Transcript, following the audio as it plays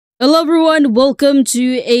Hello everyone, welcome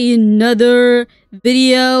to another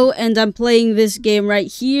video, and I'm playing this game right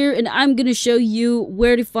here, and I'm gonna show you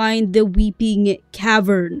where to find the Weeping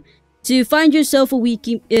Cavern. To find yourself the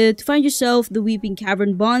Weeping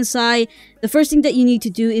Cavern bonsai, the first thing that you need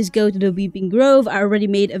to do is go to the Weeping Grove. I already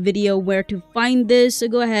made a video where to find this, so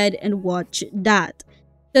go ahead and watch that.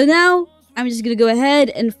 So now, I'm just gonna go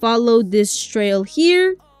ahead and follow this trail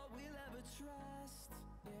here.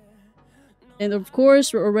 And of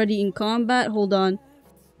course, we're already in combat. Hold on.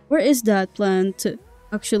 Where is that plant?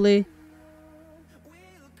 Actually,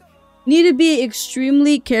 need to be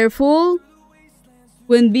extremely careful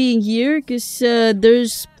when being here, because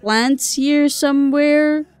there's plants here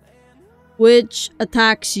somewhere which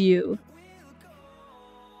attacks you.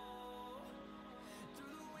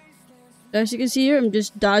 As you can see here, I'm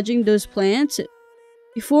just dodging those plants.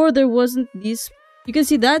 Before, there wasn't these. You can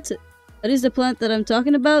see that. That is the plant that I'm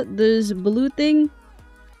talking about. This blue thing.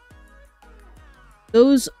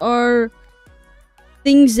 Those are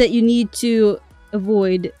things that you need to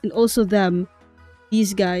avoid. And also them.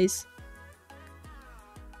 These guys.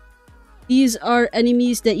 These are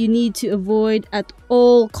enemies that you need to avoid at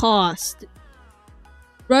all cost.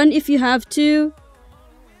 Run if you have to.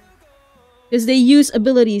 Because they use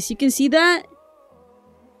abilities. You can see that?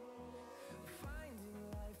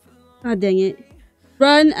 God dang it.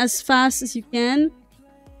 Run as fast as you can.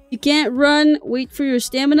 You can't run, wait for your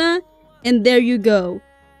stamina, and there you go.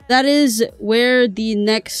 That is where the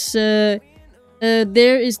next, there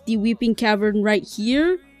is the Weeping Cavern right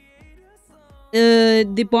here.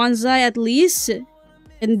 The bonsai at least,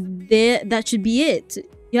 and that should be it.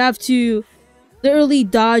 You have to literally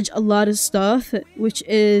dodge a lot of stuff, which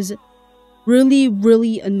is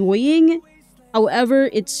really annoying. However,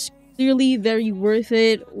 it's clearly very worth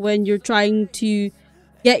it when you're trying to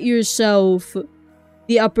get yourself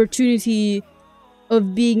the opportunity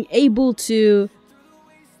of being able to,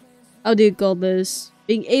 how do you call this?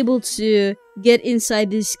 Being able to get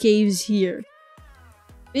inside these caves here.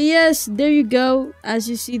 But yes, there you go. As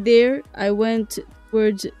you see there, I went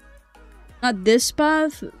towards not this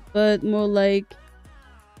path, but more like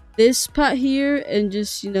this path here, and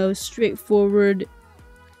just, you know, straightforward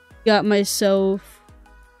got myself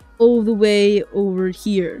all the way over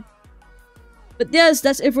here. But yes,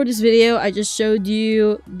 that's it for this video. I just showed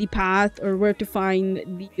you the path or where to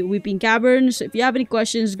find the Weeping Cavern. So if you have any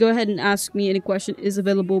questions, go ahead and ask me. Any question is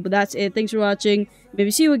available. But that's it. Thanks for watching. Maybe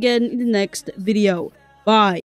see you again in the next video. Bye.